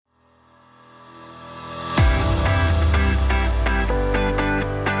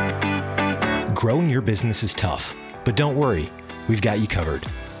Growing your business is tough, but don't worry, we've got you covered.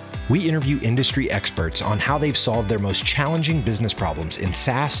 We interview industry experts on how they've solved their most challenging business problems in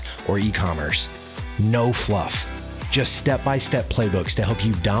SaaS or e-commerce. No fluff, just step-by-step playbooks to help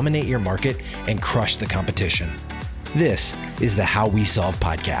you dominate your market and crush the competition. This is the How We Solve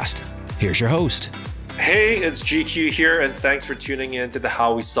podcast. Here's your host. Hey, it's GQ here, and thanks for tuning in to the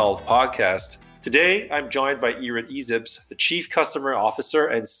How We Solve podcast. Today, I'm joined by Irit Ezips, the Chief Customer Officer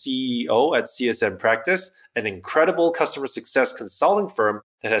and CEO at CSM Practice, an incredible customer success consulting firm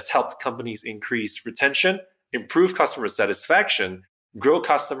that has helped companies increase retention, improve customer satisfaction, grow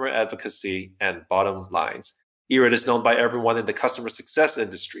customer advocacy, and bottom lines. Irit is known by everyone in the customer success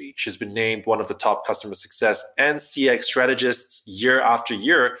industry. She's been named one of the top customer success and CX strategists year after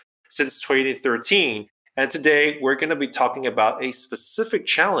year since 2013. And today, we're going to be talking about a specific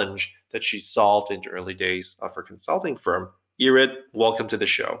challenge that she solved in the early days of her consulting firm. Irit, welcome to the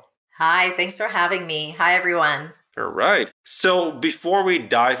show. Hi, thanks for having me. Hi, everyone. All right. So before we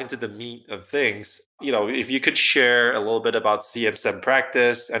dive into the meat of things, if you could share a little bit about CSM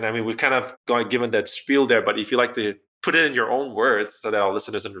Practice, and I mean, we've kind of given that spiel there, but if you'd like to put it in your own words so that our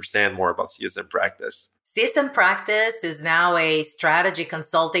listeners understand more about CSM Practice. CSM Practice is now a strategy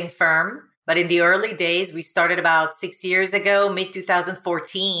consulting firm. But in the early days, we started about 6 years ago,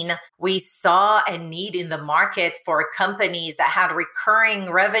 mid-2014. We saw a need in the market for companies that had recurring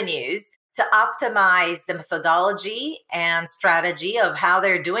revenues to optimize the methodology and strategy of how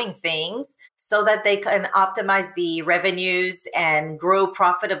they're doing things so that they can optimize the revenues and grow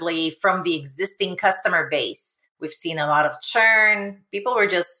profitably from the existing customer base. We've seen a lot of churn. People were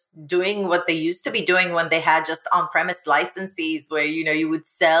just doing what they used to be doing when they had just on-premise licenses where, you would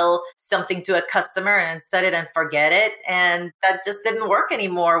sell something to a customer and set it and forget it. And that just didn't work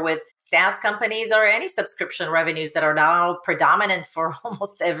anymore with SaaS companies or any subscription revenues that are now predominant for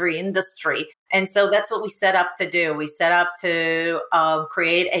almost every industry. And so that's what we set up to do. We set up to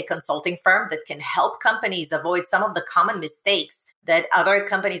create a consulting firm that can help companies avoid some of the common mistakes that other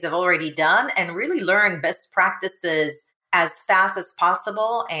companies have already done and really learn best practices as fast as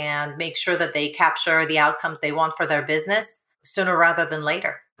possible and make sure that they capture the outcomes they want for their business sooner rather than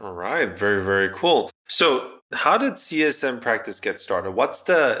later. All right. Very, very cool. So how did CSM Practice get started? What's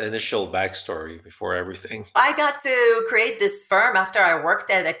the initial backstory before everything? I got to create this firm after I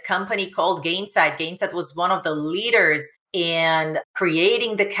worked at a company called Gainsight. Gainsight was one of the leaders in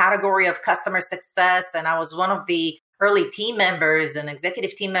creating the category of customer success. And I was one of the early team members and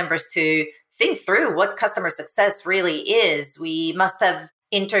executive team members to think through what customer success really is. We must have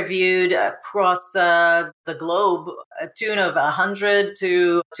interviewed across the globe a tune of 100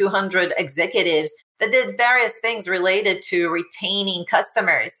 to 200 executives that did various things related to retaining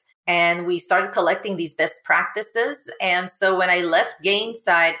customers. And we started collecting these best practices. And so when I left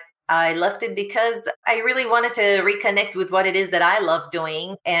Gainsight, I left it because I really wanted to reconnect with what it is that I love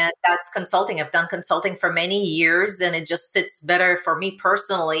doing. And that's consulting. I've done consulting for many years and it just sits better for me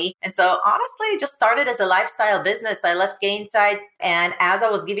personally. And so honestly, it just started as a lifestyle business. I left Gainsight. And as I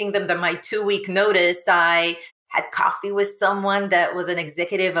was giving them my 2-week notice, I had coffee with someone that was an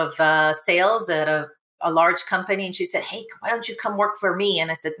executive of sales at a large company. And she said, "Hey, why don't you come work for me?"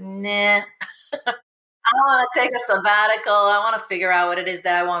 And I said, "Nah." I want to take a sabbatical. I want to figure out what it is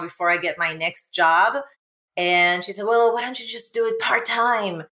that I want before I get my next job. And she said, "Well, why don't you just do it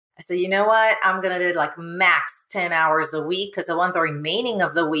part-time?" I said, "You know what? I'm going to do like max 10 hours a week because I want the remaining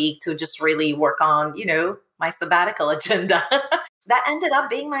of the week to just really work on, my sabbatical agenda." That ended up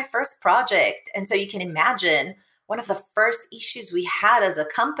being my first project. And so you can imagine one of the first issues we had as a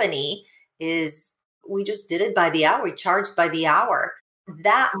company is we just did it by the hour. We charged by the hour.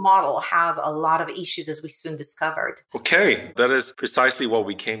 That model has a lot of issues, as we soon discovered. Okay, that is precisely what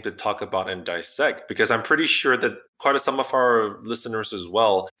we came to talk about and dissect, because I'm pretty sure that quite some of our listeners as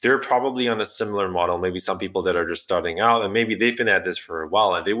well, they're probably on a similar model. Maybe some people that are just starting out and maybe they've been at this for a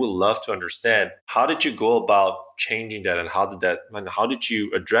while and they would love to understand, how did you go about changing that and how did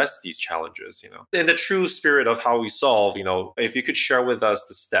you address these challenges? In the true spirit of How We Solve, if you could share with us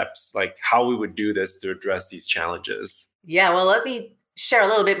the steps, like how we would do this to address these challenges. Yeah, well, let me share a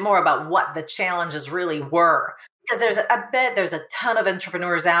little bit more about what the challenges really were. Because I bet there's a ton of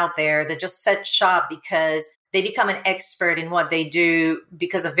entrepreneurs out there that just set shop because they become an expert in what they do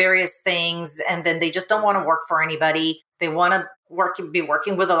because of various things. And then they just don't want to work for anybody. They want to be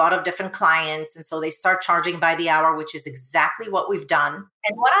working with a lot of different clients. And so they start charging by the hour, which is exactly what we've done.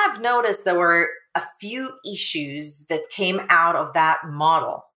 And what I've noticed, there were a few issues that came out of that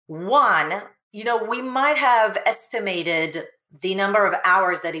model. One, we might have estimated the number of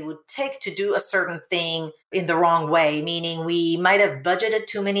hours that it would take to do a certain thing in the wrong way, meaning we might have budgeted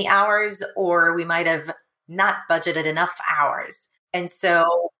too many hours or we might have not budgeted enough hours. And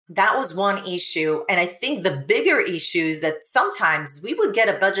so that was one issue. And I think the bigger issue is that sometimes we would get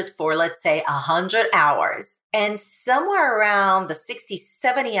a budget for, let's say, 100 hours. And somewhere around the 60,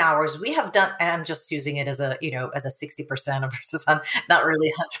 70 hours we have done, and I'm just using it as a 60% versus not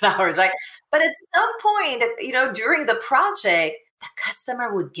really 100 hours, right? But at some point, during the project, the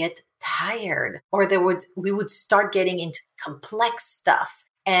customer would get tired or we would start getting into complex stuff.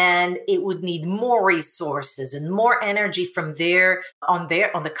 And it would need more resources and more energy from on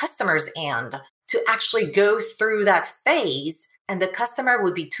the customer's end to actually go through that phase. And the customer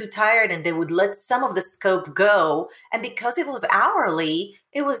would be too tired and they would let some of the scope go. And because it was hourly,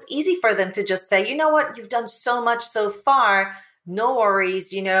 it was easy for them to just say, you know what, you've done so much so far. No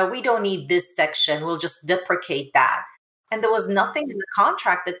worries. We don't need this section. We'll just deprecate that. And there was nothing in the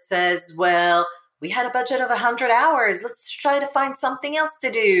contract that says, well, we had a budget of 100 hours. Let's try to find something else to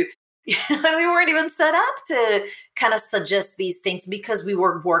do. We weren't even set up to kind of suggest these things because we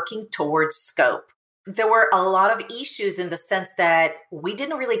were working towards scope. There were a lot of issues in the sense that we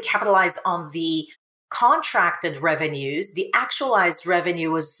didn't really capitalize on the contracted revenues. The actualized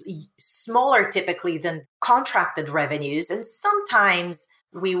revenue was smaller typically than contracted revenues. And sometimes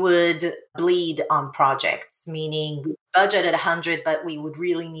we would bleed on projects, meaning we budgeted 100, but we would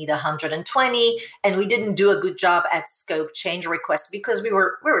really need 120. And we didn't do a good job at scope change requests because we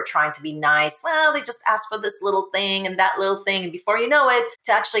were trying to be nice. Well, they just asked for this little thing and that little thing. And before you know it,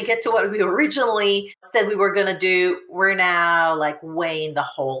 to actually get to what we originally said we were going to do, we're now like way in the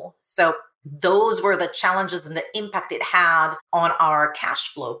hole. So those were the challenges and the impact it had on our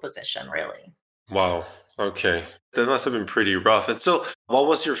cash flow position, really. Wow. Okay. That must have been pretty rough. And so what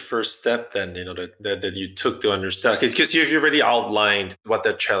was your first step then, that you took to understand? Because you've already outlined what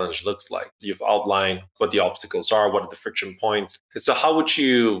that challenge looks like. You've outlined what the obstacles are, what are the friction points. And so how would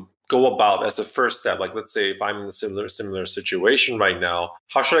you go about as a first step? Like, let's say if I'm in a similar situation right now,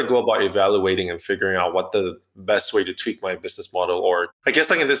 how should I go about evaluating and figuring out what the best way to tweak my business model? Or I guess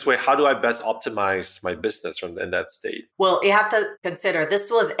like in this way, how do I best optimize my business in that state? Well, you have to consider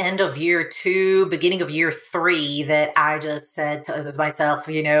this was end of year 2, beginning of year 3 that I just said to myself,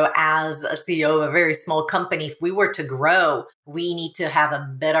 as a CEO of a very small company, if we were to grow, we need to have a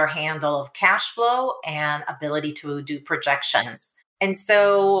better handle of cash flow and ability to do projections. And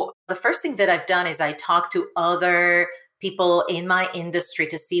so the first thing that I've done is I talk to other people in my industry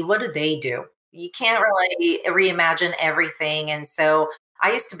to see what do they do. You can't really reimagine everything. And so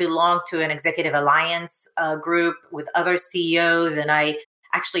I used to belong to an executive alliance group with other CEOs, and I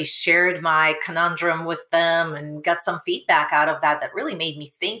actually shared my conundrum with them and got some feedback out of that really made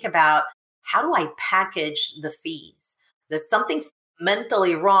me think about how do I package the fees? There's something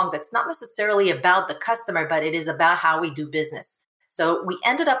mentally wrong that's not necessarily about the customer, but it is about how we do business. So we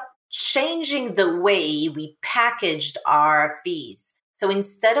ended up changing the way we packaged our fees. So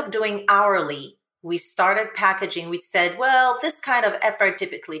instead of doing hourly, we started packaging. We said, well, this kind of effort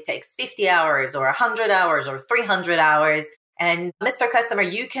typically takes 50 hours or 100 hours or 300 hours. And Mr. Customer,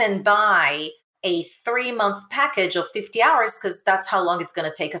 you can buy a 3-month package of 50 hours because that's how long it's going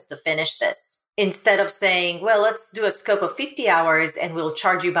to take us to finish this. Instead of saying, well, let's do a scope of 50 hours and we'll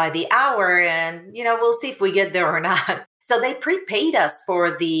charge you by the hour and, we'll see if we get there or not. So they prepaid us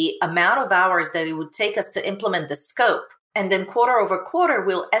for the amount of hours that it would take us to implement the scope. And then quarter over quarter,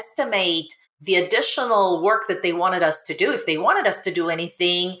 we'll estimate the additional work that they wanted us to do, if they wanted us to do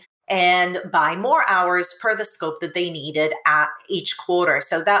anything, and buy more hours per the scope that they needed at each quarter.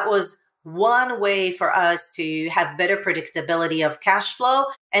 So that was one way for us to have better predictability of cash flow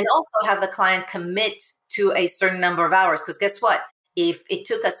and also have the client commit to a certain number of hours. Because guess what? If it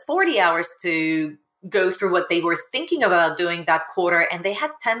took us 40 hours to go through what they were thinking about doing that quarter and they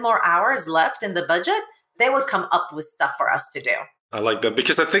had 10 more hours left in the budget, they would come up with stuff for us to do. I like that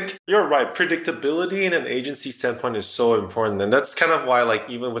because I think you're right. Predictability in an agency standpoint is so important. And that's kind of why, like,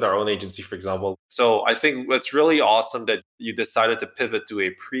 even with our own agency, for example. So I think it's really awesome that you decided to pivot to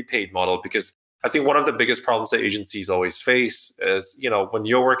a prepaid model because I think one of the biggest problems that agencies always face is, when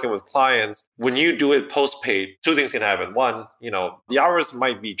you're working with clients, when you do it post-paid, 2 things can happen. One, the hours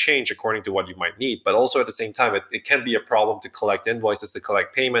might be changed according to what you might need, but also at the same time, it can be a problem to collect invoices, to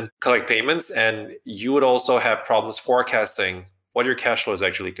collect payments. And you would also have problems forecasting what your cash flow is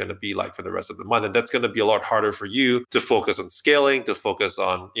actually going to be like for the rest of the month. And that's going to be a lot harder for you to focus on scaling, to focus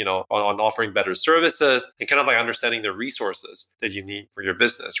on, on offering better services and kind of like understanding the resources that you need for your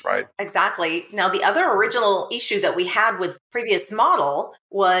business, right? Exactly. Now, the other original issue that we had with previous model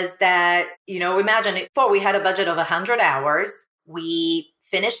was that, imagine before we had a budget of 100 hours, we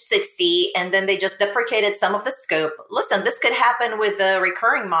finished 60, and then they just deprecated some of the scope. Listen, this could happen with a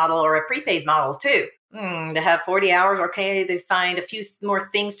recurring model or a prepaid model too. They have 40 hours. Okay, they find a few more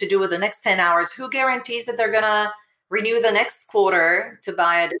things to do with the next 10 hours. Who guarantees that they're going to renew the next quarter to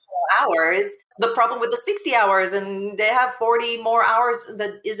buy additional hours? The problem with the 60 hours, and they have 40 more hours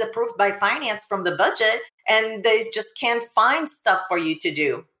that is approved by finance from the budget, and they just can't find stuff for you to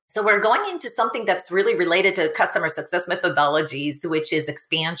do. So we're going into something that's really related to customer success methodologies, which is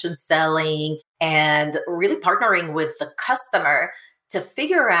expansion selling and really partnering with the customer to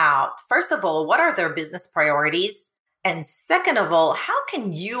figure out, first of all, what are their business priorities? And second of all, how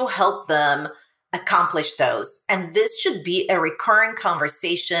can you help them accomplish those? And this should be a recurring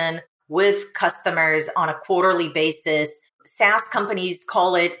conversation with customers on a quarterly basis. SaaS companies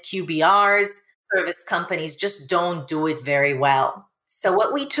call it QBRs. Service companies just don't do it very well. So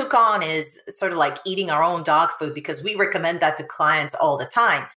what we took on is sort of like eating our own dog food, because we recommend that to clients all the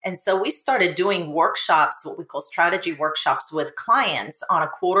time. And so we started doing workshops, what we call strategy workshops with clients on a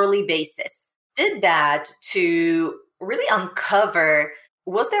quarterly basis. Did that to really uncover,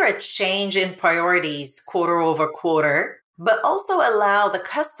 was there a change in priorities quarter over quarter, but also allow the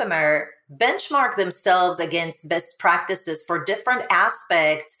customer benchmark themselves against best practices for different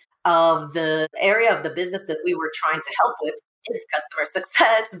aspects of the area of the business that we were trying to help with. Is customer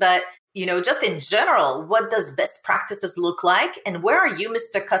success, but just in general, what does best practices look like, and where are you,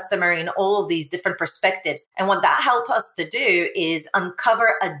 Mr. Customer, in all of these different perspectives? And what that helped us to do is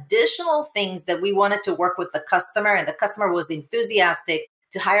uncover additional things that we wanted to work with the customer, and the customer was enthusiastic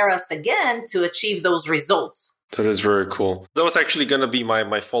to hire us again to achieve those results. That is very cool. That was actually going to be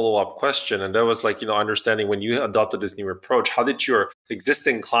my follow-up question. And that was like, understanding when you adopted this new approach, how did your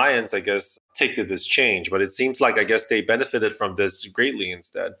existing clients, I guess, take to this change? But it seems like, I guess, they benefited from this greatly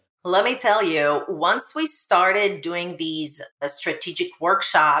instead. Let me tell you, once we started doing these strategic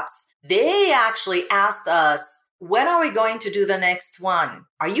workshops, they actually asked us, when are we going to do the next one?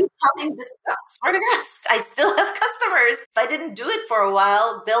 Are you coming this? I swear to God, I still have customers. If I didn't do it for a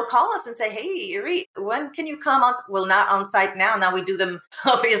while, they'll call us and say, hey, Irit, when can you come on? Well, not on site now. Now we do them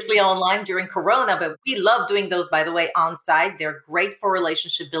obviously online during Corona, but we love doing those, by the way, on site. They're great for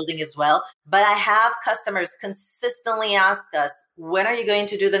relationship building as well. But I have customers consistently ask us, when are you going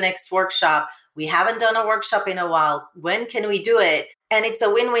to do the next workshop? We haven't done a workshop in a while. When can we do it? And it's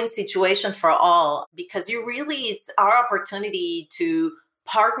a win-win situation for all, because it's our opportunity to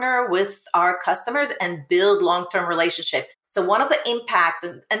partner with our customers and build long-term relationship. So one of the impacts,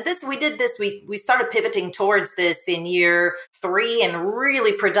 and this, we started pivoting towards this in year 3 and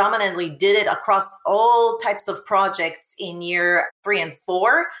really predominantly did it across all types of projects in year 3 and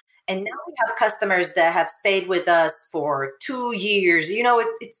 4. And now we have customers that have stayed with us for 2 years.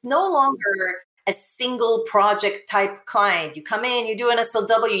 It's no longer a single project type client. You come in, you do an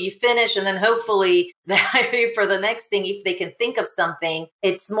SLW, you finish, and then hopefully they hire you for the next thing if they can think of something.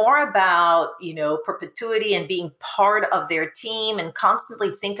 It's more about, perpetuity and being part of their team and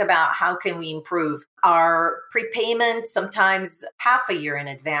constantly think about how can we improve our prepayment, sometimes half a year in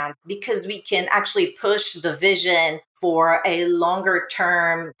advance, because we can actually push the vision for a longer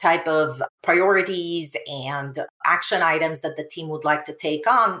term type of priorities and action items that the team would like to take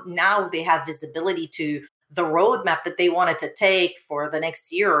on. Now they have visibility to the roadmap that they wanted to take for the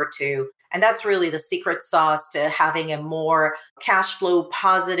next year or two. And that's really the secret sauce to having a more cash flow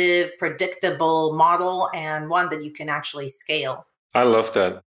positive, predictable model, and one that you can actually scale. I love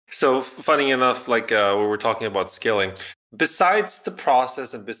that. So funny enough, like when we're talking about scaling, besides the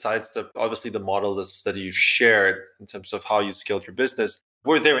process and besides obviously the model that you've shared in terms of how you scaled your business,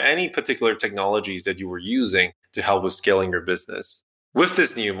 were there any particular technologies that you were using to help with scaling your business with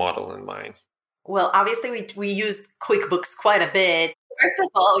this new model in mind? Well, obviously we used QuickBooks quite a bit. First of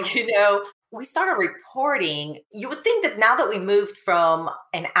all, we started reporting. You would think that now that we moved from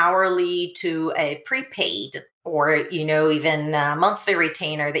an hourly to a prepaid or, even a monthly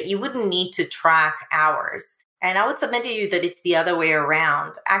retainer, that you wouldn't need to track hours. And I would submit to you that it's the other way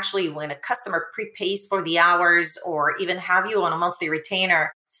around. Actually, when a customer prepays for the hours or even have you on a monthly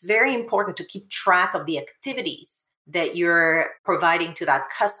retainer, it's very important to keep track of the activities that you're providing to that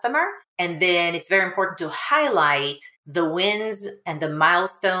customer. And then it's very important to highlight the wins and the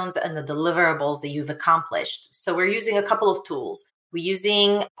milestones and the deliverables that you've accomplished. So we're using a couple of tools. We're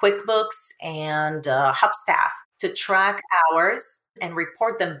using QuickBooks and Hubstaff to track hours and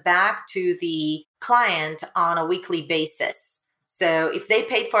report them back to the client on a weekly basis. So if they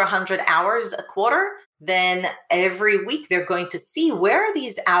paid for 100 hours a quarter, then every week they're going to see where are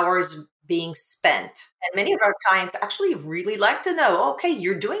these hours being spent. And many of our clients actually really like to know, okay,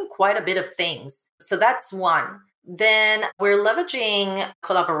 you're doing quite a bit of things. So that's one. Then we're leveraging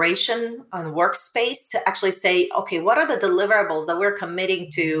collaboration on Workspace to actually say, okay, what are the deliverables that we're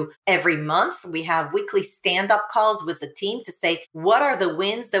committing to every month? We have weekly stand-up calls with the team to say, what are the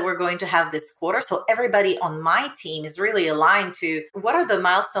wins that we're going to have this quarter? So everybody on my team is really aligned to what are the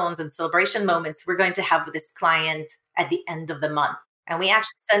milestones and celebration moments we're going to have with this client at the end of the month. And we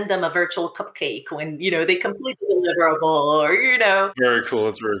actually send them a virtual cupcake when, they complete the deliverable or. Very cool.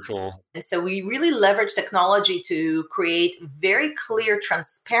 It's very cool. And so we really leverage technology to create very clear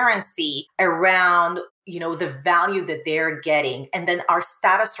transparency around, the value that they're getting. And then our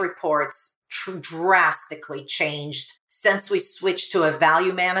status reports drastically changed since we switched to a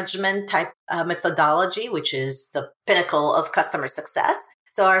value management type methodology, which is the pinnacle of customer success.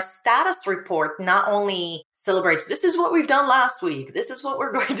 So our status report not only celebrates, this is what we've done last week, this is what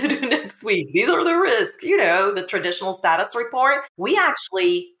we're going to do next week, these are the risks, the traditional status report. We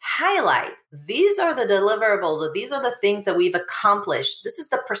actually highlight, these are the deliverables, or these are the things that we've accomplished. This is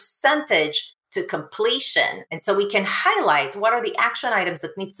the percentage to completion. And so we can highlight what are the action items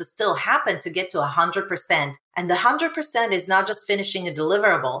that needs to still happen to get to 100%. And the 100% is not just finishing a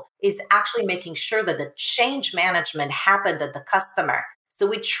deliverable, is actually making sure that the change management happened at the customer. So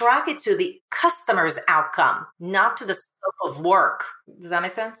we track it to the customer's outcome, not to the scope of work. Does that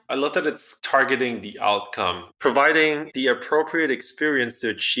make sense? I love that it's targeting the outcome, providing the appropriate experience to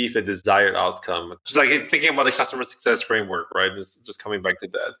achieve a desired outcome. Just like thinking about the customer success framework, right? Just coming back to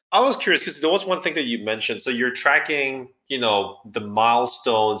that. I was curious because there was one thing that you mentioned. So you're tracking, the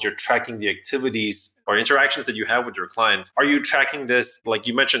milestones, you're tracking the activities or interactions that you have with your clients. Are you tracking this? Like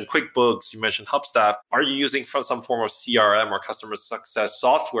you mentioned QuickBooks, you mentioned Hubstaff. Are you using some form of CRM or customer success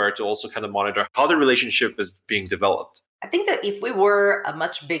software to also kind of monitor how the relationship is being developed? I think that if we were a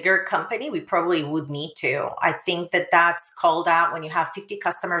much bigger company, we probably would need to. I think that that's called out when you have 50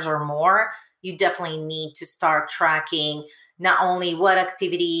 customers or more. You definitely need to start tracking not only what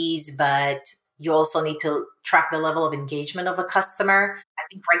activities, but you also need to track the level of engagement of a customer. I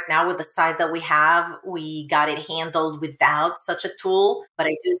think right now with the size that we have, we got it handled without such a tool. But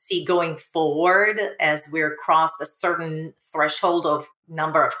I do see going forward, as we're across a certain threshold of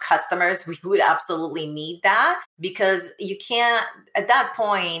number of customers, we would absolutely need that, because you can't, at that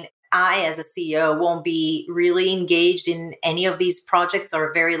point, I, as a CEO, won't be really engaged in any of these projects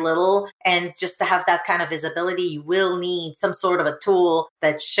or very little. And just to have that kind of visibility, you will need some sort of a tool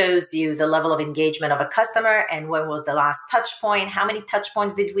that shows you the level of engagement of a customer and when was the last touch point, how many touch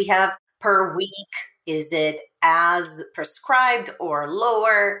points did we have per week? Is it as prescribed or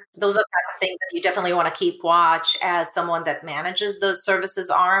lower? Those are the type of things that you definitely want to keep watch as someone that manages the services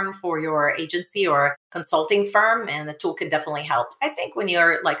arm for your agency or consulting firm, and the tool can definitely help. I think when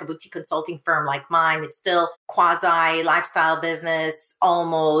you're like a boutique consulting firm like mine, it's still quasi lifestyle business,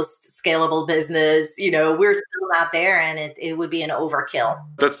 almost scalable business. We're still not there, and it would be an overkill.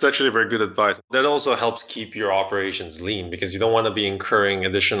 That's actually very good advice. That also helps keep your operations lean, because you don't want to be incurring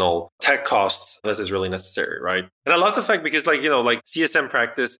additional tech costs unless it's really necessary, right? And I love the fact because like CSM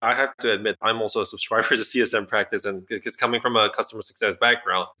Practice, I have to admit, I'm also a subscriber to CSM Practice, and because coming from a customer success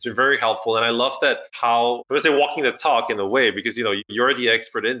background, it's been very helpful. And I love that how, I would say, walking the talk in a way, because, you're the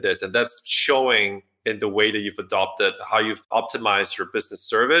expert in this, and that's showing in the way that you've adopted, how you've optimized your business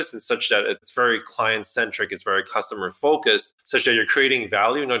service, and such that it's very client-centric, it's very customer-focused, such that you're creating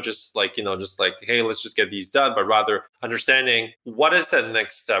value, not just like, hey, let's just get these done, but rather understanding what is that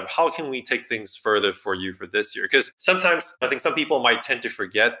next step? How can we take things further for you for this year? Because sometimes I think some people might tend to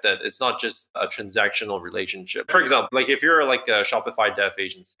forget that it's not just a transactional relationship. For example, like if you're like a Shopify dev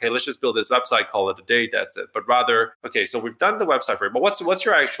agency, hey, let's just build this website, call it a day, that's it. But rather, okay, so we've done the website for you, but what's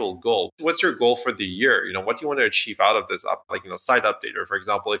your actual goal? What's your goal for the year? What do you want to achieve out of this site update? Or for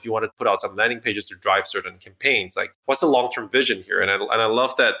example, if you want to put out some landing pages to drive certain campaigns, like what's the long-term vision here? And I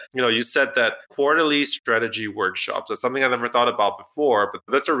love that, you said that quarterly strategy workshops. That's something I never thought about before, but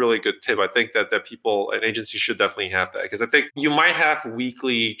that's a really good tip. I think that people and agencies should definitely have that, because I think you might have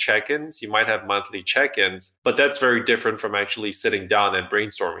weekly check-ins, you might have monthly check-ins, but that's very different from actually sitting down and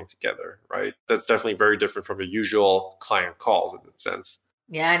brainstorming together, right? That's definitely very different from the usual client calls in that sense.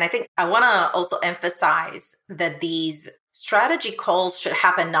 Yeah. And I think I want to also emphasize that these strategy calls should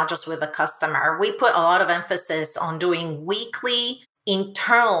happen not just with the customer. We put a lot of emphasis on doing weekly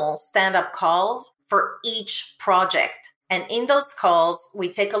internal stand-up calls for each project. And in those calls,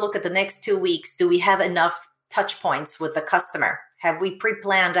 we take a look at the next 2 weeks. Do we have enough touch points with the customer? Have we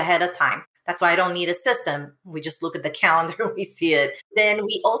pre-planned ahead of time? That's why I don't need a system. We just look at the calendar, we see it. Then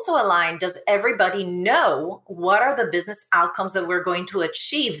we also align, does everybody know what are the business outcomes that we're going to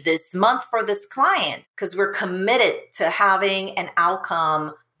achieve this month for this client? Because we're committed to having an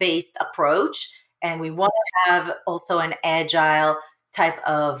outcome-based approach. And we want to have also an agile type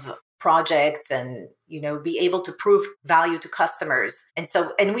of projects and, be able to prove value to customers.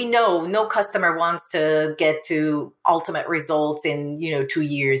 And we know no customer wants to get to ultimate results in, 2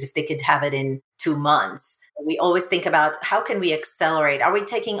 years if they could have it in 2 months. We always think about how can we accelerate? Are we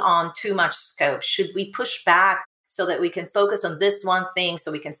taking on too much scope? Should we push back so that we can focus on this one thing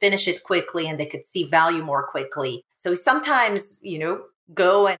so we can finish it quickly and they could see value more quickly? So sometimes,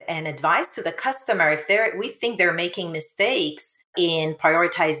 go and advise to the customer if we think they're making mistakes in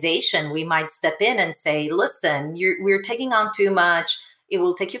prioritization. We might step in and say, listen, we're taking on too much. It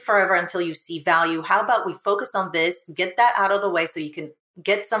will take you forever until you see value. How about we focus on this, get that out of the way so you can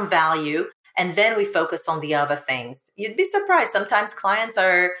get some value, and then we focus on the other things. You'd be surprised. Sometimes clients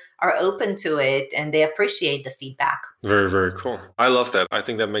are open to it and they appreciate the feedback. Very, very cool. I love that. I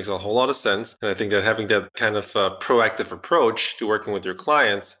think that makes a whole lot of sense. And I think that having that kind of proactive approach to working with your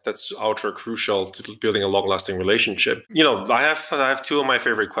clients, that's ultra crucial to building a long-lasting relationship. I have two of my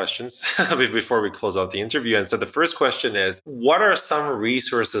favorite questions before we close out the interview. And so the first question is, what are some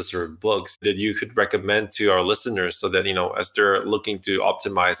resources or books that you could recommend to our listeners so that, as they're looking to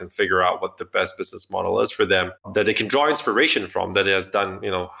optimize and figure out what the best business model is for them, that they can draw inspiration from, that has done,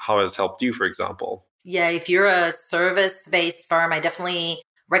 how it has helped you, for example? Yeah, if you're a service-based firm, I definitely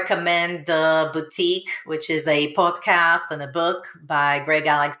recommend The Boutique, which is a podcast and a book by Greg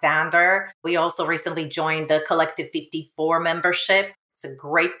Alexander. We also recently joined the Collective 54 membership. It's a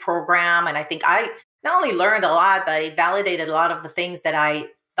great program. And I think I not only learned a lot, but it validated a lot of the things that I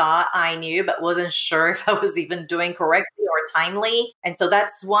thought I knew, but wasn't sure if I was even doing correctly or timely. And so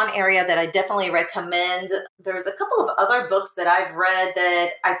that's one area that I definitely recommend. There's a couple of other books that I've read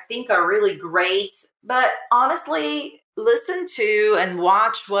that I think are really great, but honestly, listen to and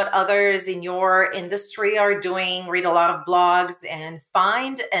watch what others in your industry are doing, read a lot of blogs, and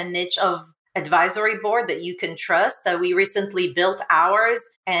find a niche of advisory board that you can trust. That we recently built ours,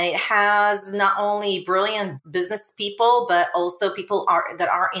 and it has not only brilliant business people, but also people that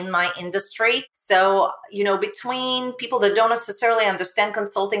are in my industry. So, between people that don't necessarily understand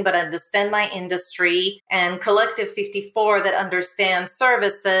consulting, but understand my industry, and Collective 54 that understands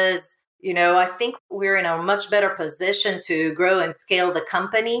services, I think we're in a much better position to grow and scale the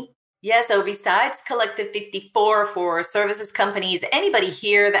company. Yeah, so besides Collective 54 for services companies, anybody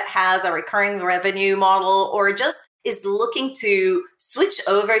here that has a recurring revenue model or just is looking to switch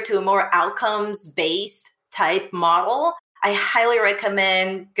over to a more outcomes-based type model, I highly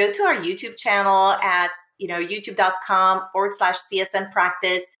recommend go to our YouTube channel at youtube.com/CSM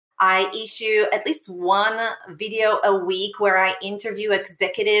Practice. I issue at least one video a week where I interview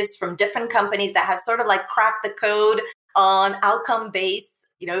executives from different companies that have sort of like cracked the code on outcome-based,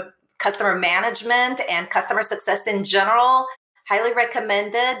 customer management and customer success in general. Highly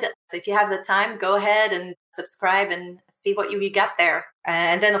recommended. So if you have the time, go ahead and subscribe and see what you get there.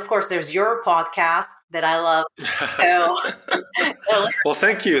 And then, of course, there's your podcast that I love. So, well,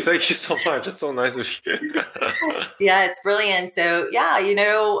 thank you. Thank you so much. It's so nice of you. Yeah, it's brilliant. So, yeah,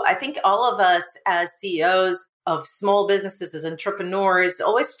 I think all of us as CEOs of small businesses, as entrepreneurs,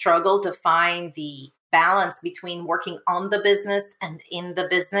 always struggle to find the balance between working on the business and in the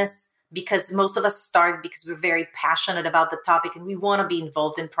business, because most of us start because we're very passionate about the topic and we want to be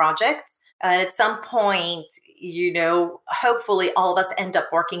involved in projects. And at some point, hopefully all of us end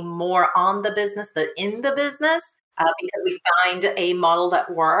up working more on the business than in the business because we find a model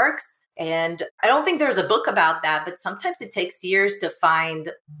that works. And I don't think there's a book about that, but sometimes it takes years to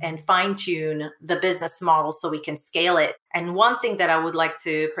find and fine tune the business model so we can scale it. And one thing that I would like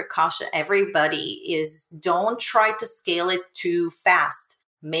to precaution everybody is don't try to scale it too fast.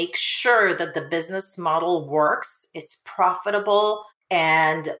 Make sure that the business model works, it's profitable,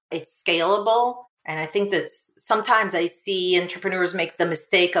 and it's scalable. And I think that sometimes I see entrepreneurs make the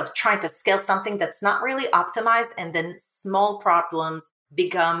mistake of trying to scale something that's not really optimized, and then small problems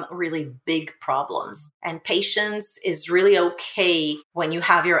become really big problems. And patience is really okay when you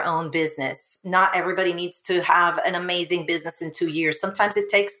have your own business. Not everybody needs to have an amazing business in 2 years. Sometimes it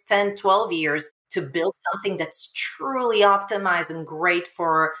takes 10, 12 years to build something that's truly optimized and great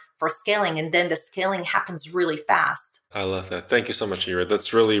for scaling. And then the scaling happens really fast. I love that. Thank you so much, Irit.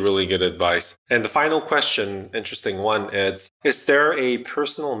 That's really, really good advice. And the final question, interesting one, is there a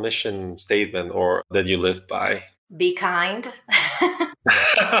personal mission statement or that you live by? Be kind.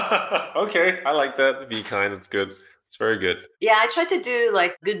 Okay, I like that. Be kind. It's good. It's very good. Yeah, I try to do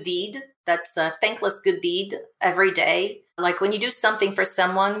like good deed. That's a thankless good deed every day. Like when you do something for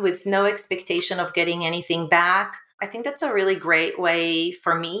someone with no expectation of getting anything back, I think that's a really great way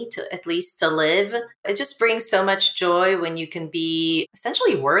for me to at least to live. It just brings so much joy when you can be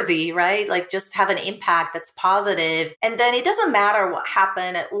essentially worthy, right? Like just have an impact that's positive. And then it doesn't matter what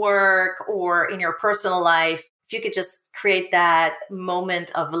happened at work or in your personal life. If you could just create that moment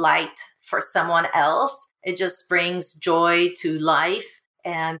of light for someone else, it just brings joy to life.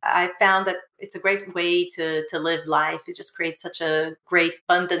 And I found that it's a great way to live life. It just creates such a great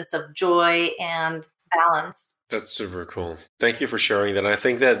abundance of joy and balance. That's super cool. Thank you for sharing that. I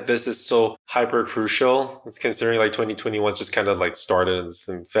think that this is so hyper crucial. It's considering like 2021 just kind of like started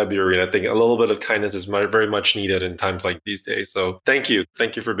in February. And I think a little bit of kindness is very much needed in times like these days. So thank you.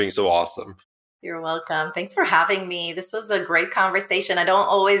 Thank you for being so awesome. You're welcome. Thanks for having me. This was a great conversation. I don't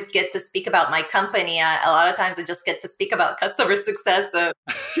always get to speak about my company. A lot of times I just get to speak about customer success. So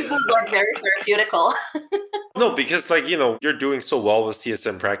this is like very therapeutical. No, because you're doing so well with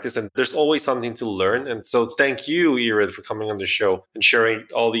CSM practice and there's always something to learn. And so thank you, Irid, for coming on the show and sharing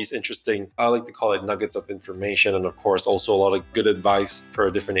all these interesting, I like to call it nuggets of information. And of course, also a lot of good advice for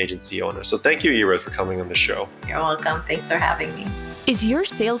a different agency owner. So thank you, Irid, for coming on the show. You're welcome. Thanks for having me. Is your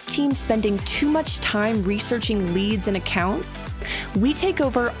sales team spending too much time researching leads and accounts? We take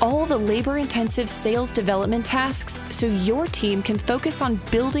over all the labor-intensive sales development tasks so your team can focus on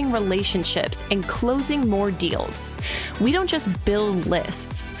building relationships and closing more deals. We don't just build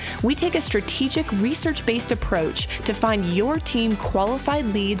lists. We take a strategic, research-based approach to find your team qualified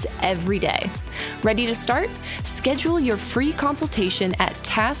leads every day. Ready to start? Schedule your free consultation at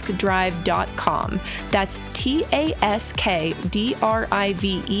taskdrive.com. That's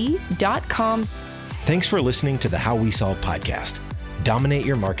taskdrive.com. Thanks for listening to the How We Solve podcast. Dominate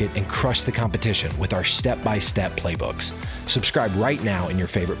your market and crush the competition with our step-by-step playbooks. Subscribe right now in your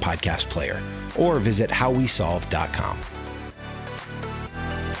favorite podcast player or visit howwesolve.com.